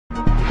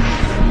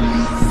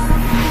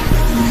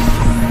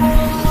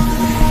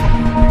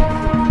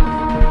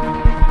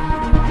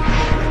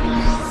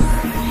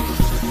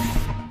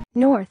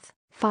North,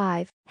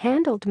 5,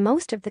 handled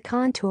most of the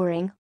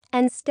contouring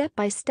and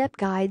step-by-step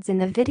guides in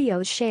the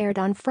videos shared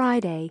on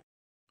Friday.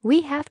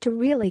 "We have to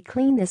really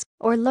clean this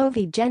or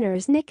Lovie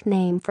Jenner's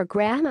nickname for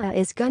grandma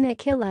is gonna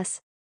kill us.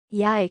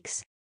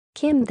 Yikes."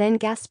 Kim then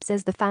gasps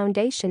as the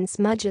foundation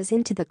smudges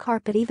into the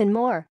carpet even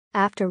more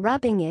after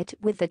rubbing it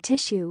with the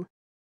tissue.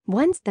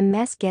 Once the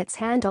mess gets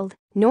handled,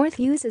 North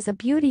uses a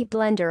beauty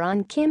blender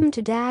on Kim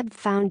to dab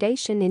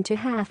foundation into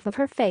half of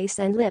her face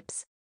and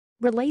lips.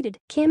 Related,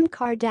 Kim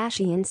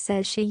Kardashian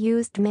says she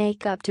used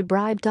makeup to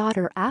bribe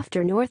daughter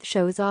after North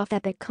shows off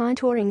epic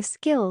contouring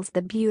skills.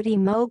 The beauty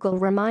mogul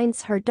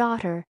reminds her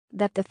daughter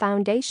that the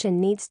foundation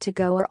needs to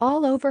go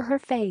all over her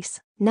face,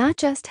 not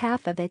just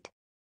half of it.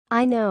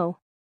 "I know,"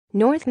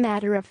 North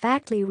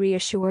matter-of-factly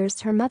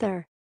reassures her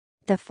mother.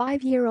 The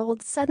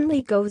 5-year-old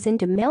suddenly goes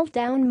into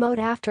meltdown mode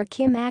after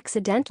Kim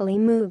accidentally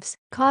moves,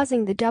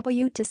 causing the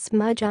W to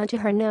smudge onto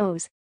her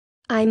nose.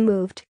 "I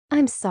moved,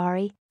 I'm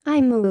sorry, I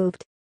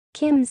moved,"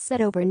 Kim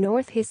said over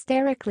North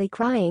hysterically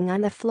crying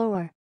on the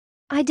floor.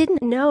 "I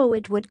didn't know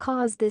it would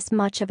cause this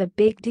much of a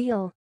big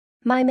deal.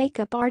 My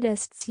makeup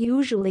artists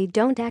usually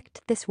don't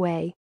act this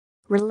way."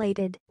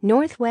 Related,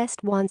 North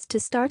West wants to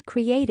start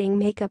creating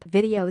makeup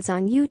videos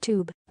on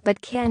YouTube,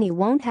 but Kanye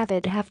won't have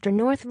it after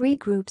North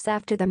regroups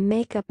after the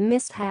makeup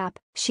mishap.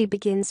 She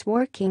begins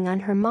working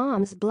on her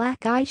mom's black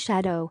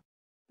eyeshadow.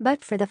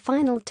 But for the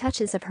final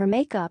touches of her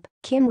makeup,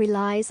 Kim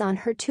relies on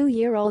her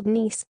 2-year-old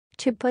niece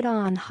to put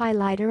on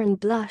highlighter and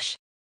blush.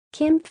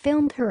 Kim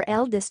filmed her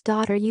eldest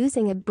daughter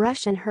using a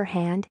brush in her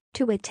hand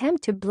to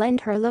attempt to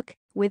blend her look,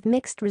 with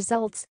mixed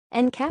results,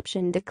 and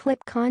captioned the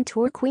clip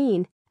 "Contour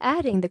Queen,"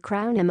 adding the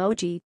crown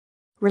emoji.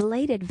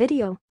 Related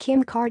video,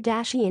 Kim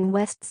Kardashian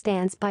West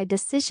stands by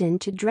decision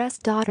to dress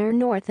daughter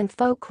North in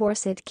faux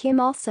corset.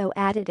 Kim also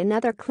added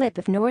another clip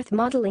of North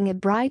modeling a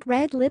bright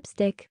red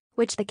lipstick,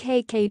 which the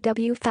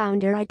KKW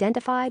founder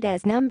identified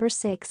as number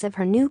 6 of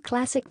her new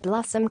classic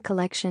Blossom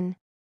collection.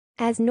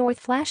 As North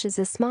flashes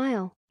a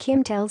smile,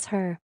 Kim tells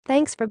her,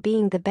 "Thanks for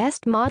being the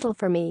best model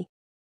for me."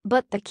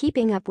 But the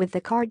Keeping Up with the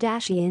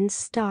Kardashians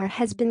star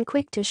has been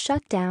quick to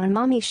shut down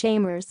mommy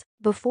shamers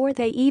before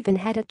they even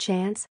had a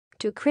chance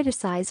to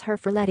criticize her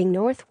for letting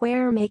North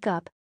wear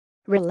makeup.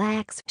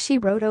 "Relax," she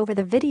wrote over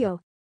the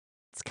video.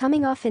 "It's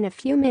coming off in a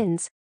few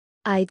minutes.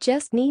 I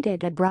just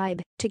needed a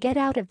bribe to get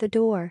out of the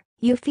door,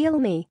 you feel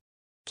me?"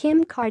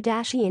 Kim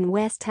Kardashian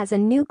West has a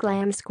new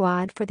glam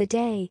squad for the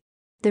day.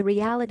 The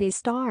reality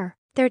star,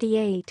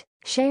 38,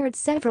 shared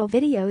several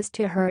videos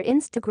to her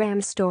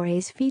Instagram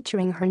stories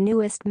featuring her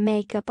newest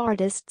makeup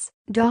artists,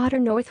 daughter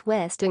North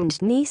West and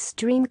niece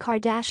Dream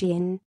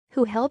Kardashian,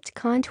 who helped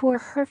contour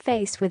her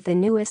face with the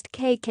newest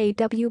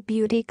KKW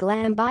Beauty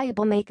Glam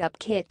Bible makeup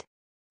kit.